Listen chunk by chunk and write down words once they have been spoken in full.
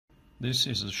This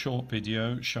is a short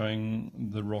video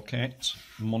showing the Roquet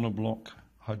monoblock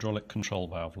hydraulic control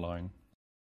valve line.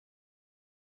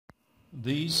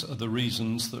 These are the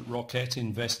reasons that Roquet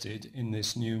invested in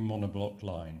this new monoblock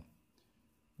line.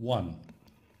 1.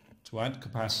 To add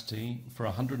capacity for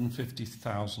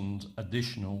 150,000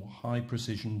 additional high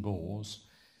precision bores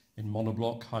in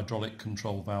monoblock hydraulic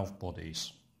control valve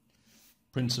bodies,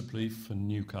 principally for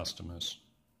new customers.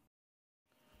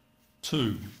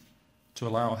 2. To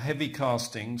allow heavy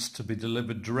castings to be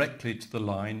delivered directly to the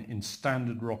line in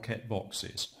standard Roquet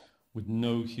boxes with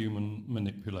no human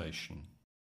manipulation.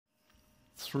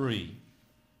 3.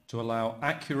 To allow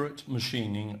accurate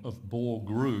machining of bore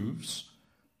grooves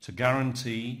to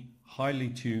guarantee highly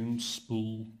tuned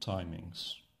spool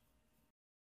timings.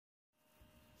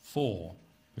 4.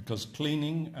 Because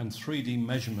cleaning and 3D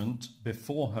measurement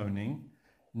before honing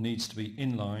needs to be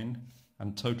inline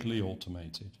and totally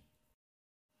automated.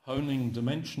 Honing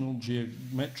dimensional,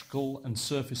 geometrical and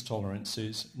surface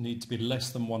tolerances need to be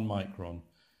less than 1 micron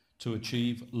to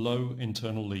achieve low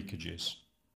internal leakages.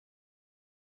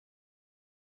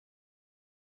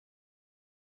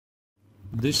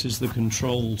 This is the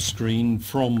control screen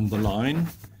from the line,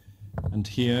 and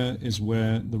here is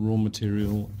where the raw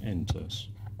material enters.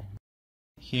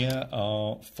 Here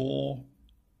are 4,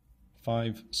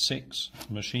 5, 6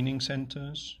 machining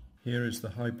centers. Here is the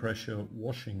high pressure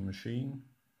washing machine,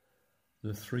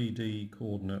 the 3D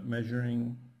coordinate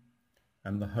measuring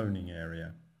and the honing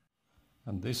area.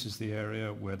 And this is the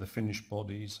area where the finished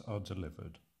bodies are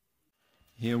delivered.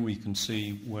 Here we can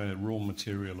see where raw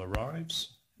material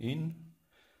arrives in,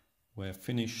 where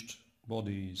finished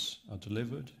bodies are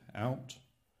delivered out,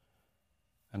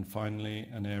 and finally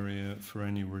an area for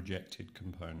any rejected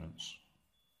components.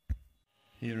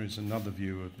 Here is another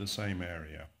view of the same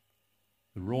area.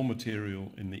 The raw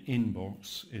material in the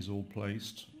inbox is all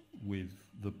placed with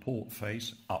the port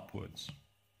face upwards.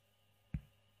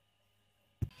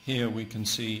 Here we can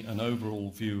see an overall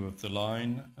view of the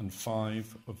line and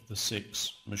 5 of the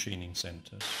 6 machining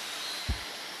centres.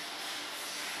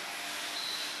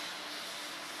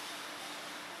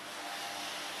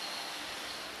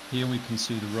 Here we can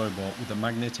see the robot with a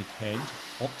magnetic head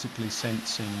optically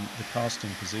sensing the casting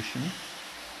position,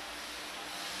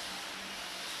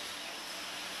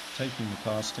 taking the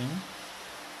casting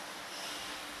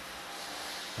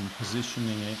and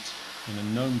positioning it in a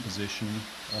known position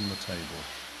on the table.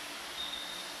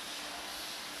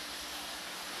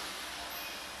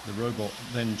 The robot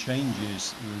then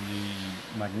changes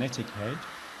the magnetic head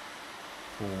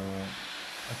for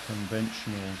a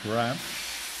conventional grab,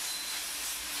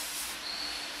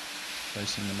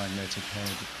 placing the magnetic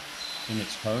head in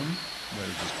its home where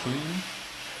it is clean,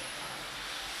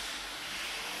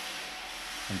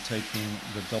 and taking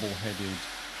the double-headed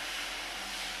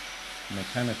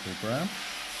mechanical grab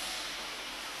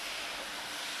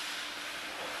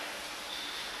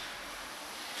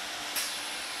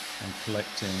and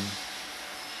collecting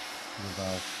the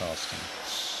valve casting.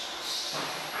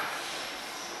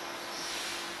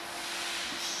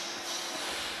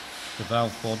 The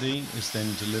valve body is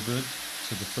then delivered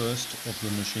to the first of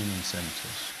the machining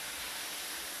centres.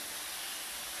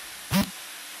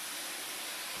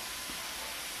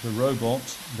 The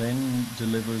robot then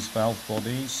delivers valve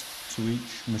bodies to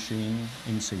each machine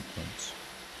in sequence.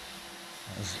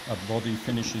 As a body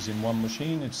finishes in one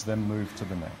machine, it's then moved to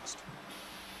the next.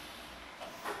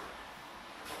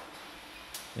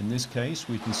 In this case,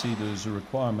 we can see there's a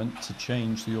requirement to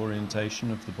change the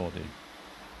orientation of the body.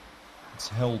 It's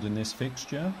held in this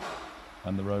fixture,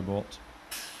 and the robot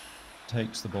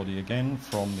takes the body again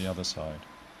from the other side.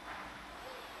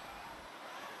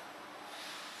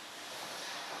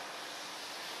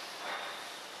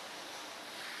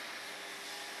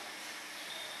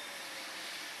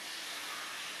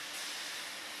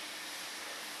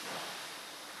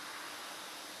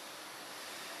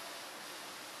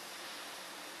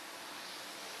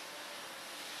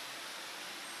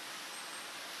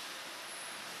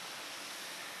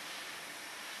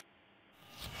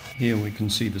 Here we can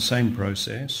see the same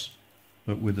process,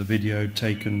 but with a video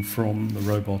taken from the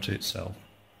robot itself.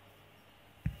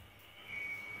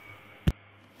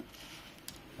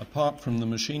 Apart from the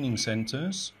machining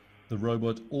centres, the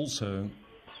robot also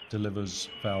delivers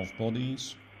valve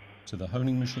bodies to the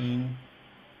honing machine,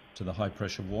 to the high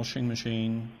pressure washing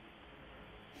machine,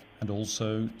 and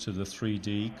also to the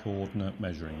 3D coordinate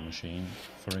measuring machine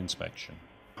for inspection.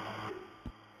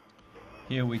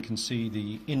 Here we can see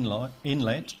the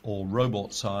inlet or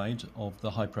robot side of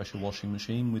the high pressure washing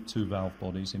machine with 2 valve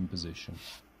bodies in position.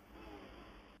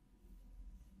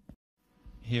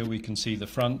 Here we can see the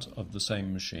front of the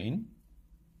same machine.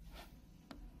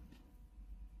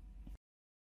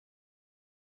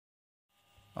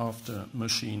 After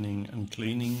machining and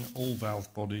cleaning, all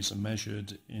valve bodies are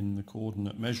measured in the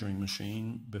coordinate measuring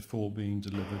machine before being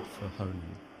delivered for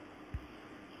honing.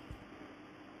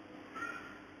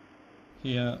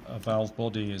 Here a valve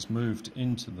body is moved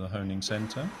into the honing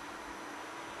centre.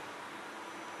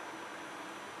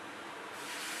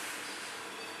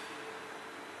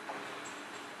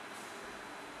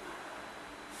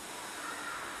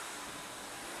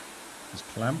 Is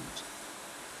clamped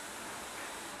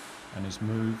and is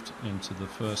moved into the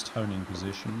first honing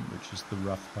position, which is the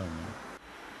rough honing.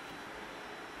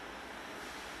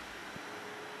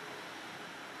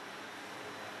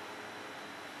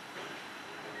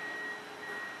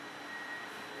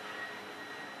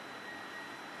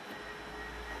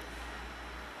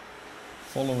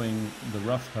 Following the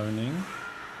rough honing,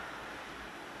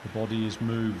 the body is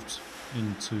moved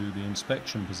into the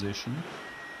inspection position,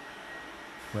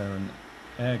 where an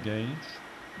air gauge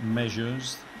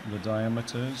measures the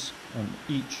diameters on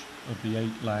each of the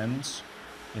 8 lands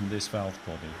in this valve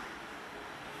body.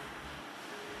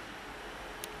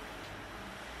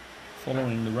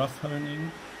 Following the rough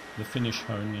honing, the finish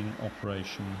honing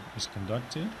operation is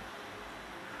conducted,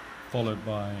 followed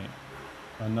by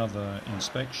another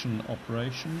inspection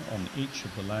operation on each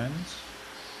of the lands,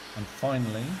 and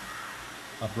finally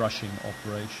a brushing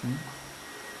operation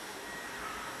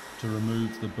to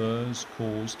remove the burrs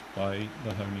caused by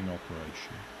the honing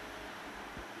operation.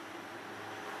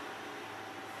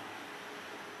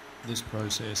 This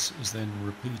process is then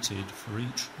repeated for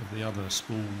each of the other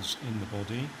spools in the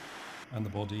body, and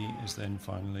the body is then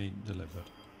finally delivered.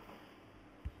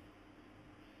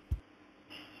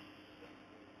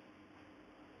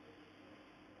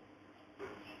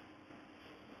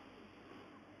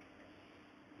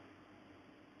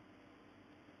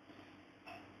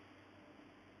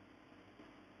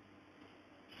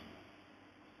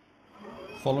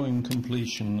 Following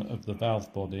completion of the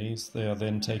valve bodies, they are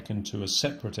then taken to a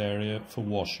separate area for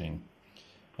washing.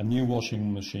 A new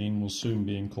washing machine will soon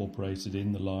be incorporated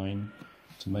in the line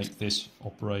to make this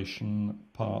operation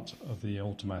part of the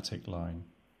automatic line.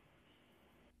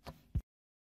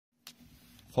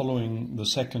 Following the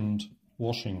second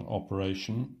washing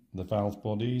operation, the valve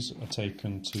bodies are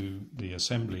taken to the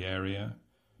assembly area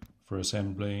for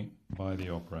assembly by the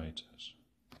operators.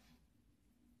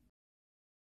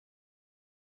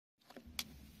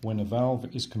 When a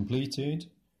valve is completed,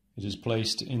 it is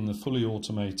placed in the fully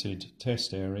automated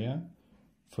test area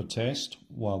for test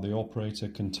while the operator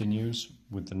continues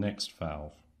with the next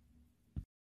valve.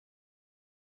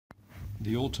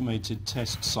 The automated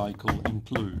test cycle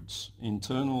includes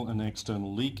internal and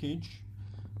external leakage,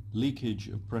 leakage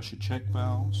of pressure check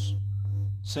valves,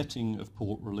 setting of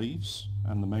port reliefs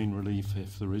and the main relief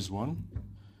if there is one,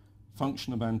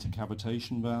 function of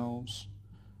anti-cavitation valves,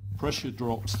 pressure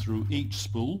drops through each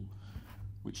spool,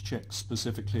 which checks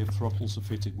specifically if throttles are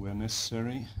fitted where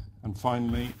necessary, and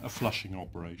finally a flushing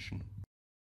operation.